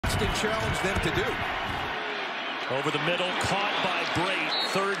can challenge them to do. Over the middle, caught by Brate,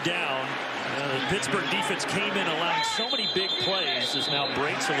 third down. The Pittsburgh defense came in allowing so many big plays as now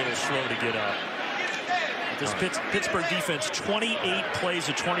Brate's a little slow to get up. This Pittsburgh defense, 28 plays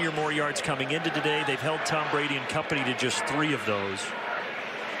of 20 or more yards coming into today. They've held Tom Brady and company to just 3 of those.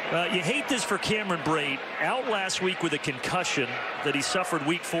 You hate this for Cameron Brate, out last week with a concussion that he suffered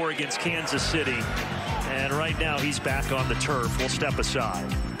week 4 against Kansas City. And right now he's back on the turf. We'll step aside.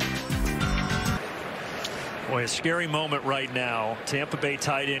 Boy, a scary moment right now. Tampa Bay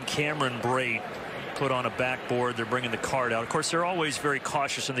tight end Cameron Brate put on a backboard. They're bringing the card out. Of course, they're always very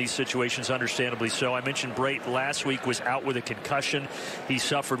cautious in these situations, understandably so. I mentioned Brate last week was out with a concussion. He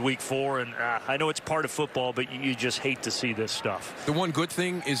suffered week 4, and I know it's part of football, but you just hate to see this stuff. The one good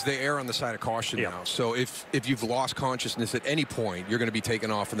thing is they err on the side of caution now. So if you've lost consciousness at any point, you're going to be taken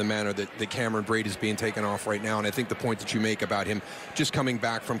off in the manner that Cameron Brate is being taken off right now. And I think the point that you make about him just coming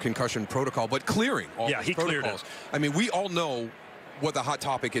back from concussion protocol, but clearing all his protocols. Cleared it. I mean, we all know what the hot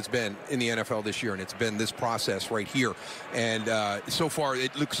topic has been in the NFL this year, and it's been this process right here. And so far,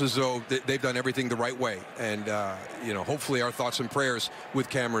 it looks as though they've done everything the right way. And, you know, hopefully our thoughts and prayers with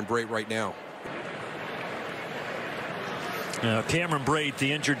Cameron Brate right now. Cameron Brate,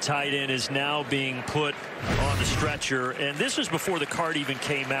 the injured tight end, is now being put on the stretcher. And this is before the card even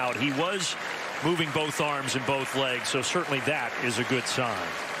came out. He was moving both arms and both legs, so certainly that is a good sign.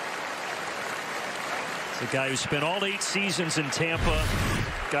 The guy who spent all 8 seasons in Tampa,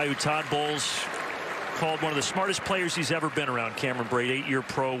 guy who Todd Bowles called one of the smartest players he's ever been around. Cameron Brate, 8-year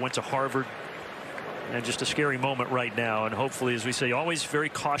pro, went to Harvard. And just a scary moment right now. And hopefully, as we say, always very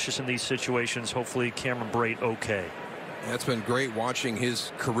cautious in these situations. Hopefully, Cameron Brate okay. That's been great watching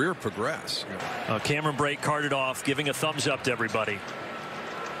his career progress. Cameron Brate carted off, giving a thumbs up to everybody.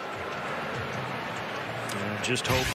 And just hope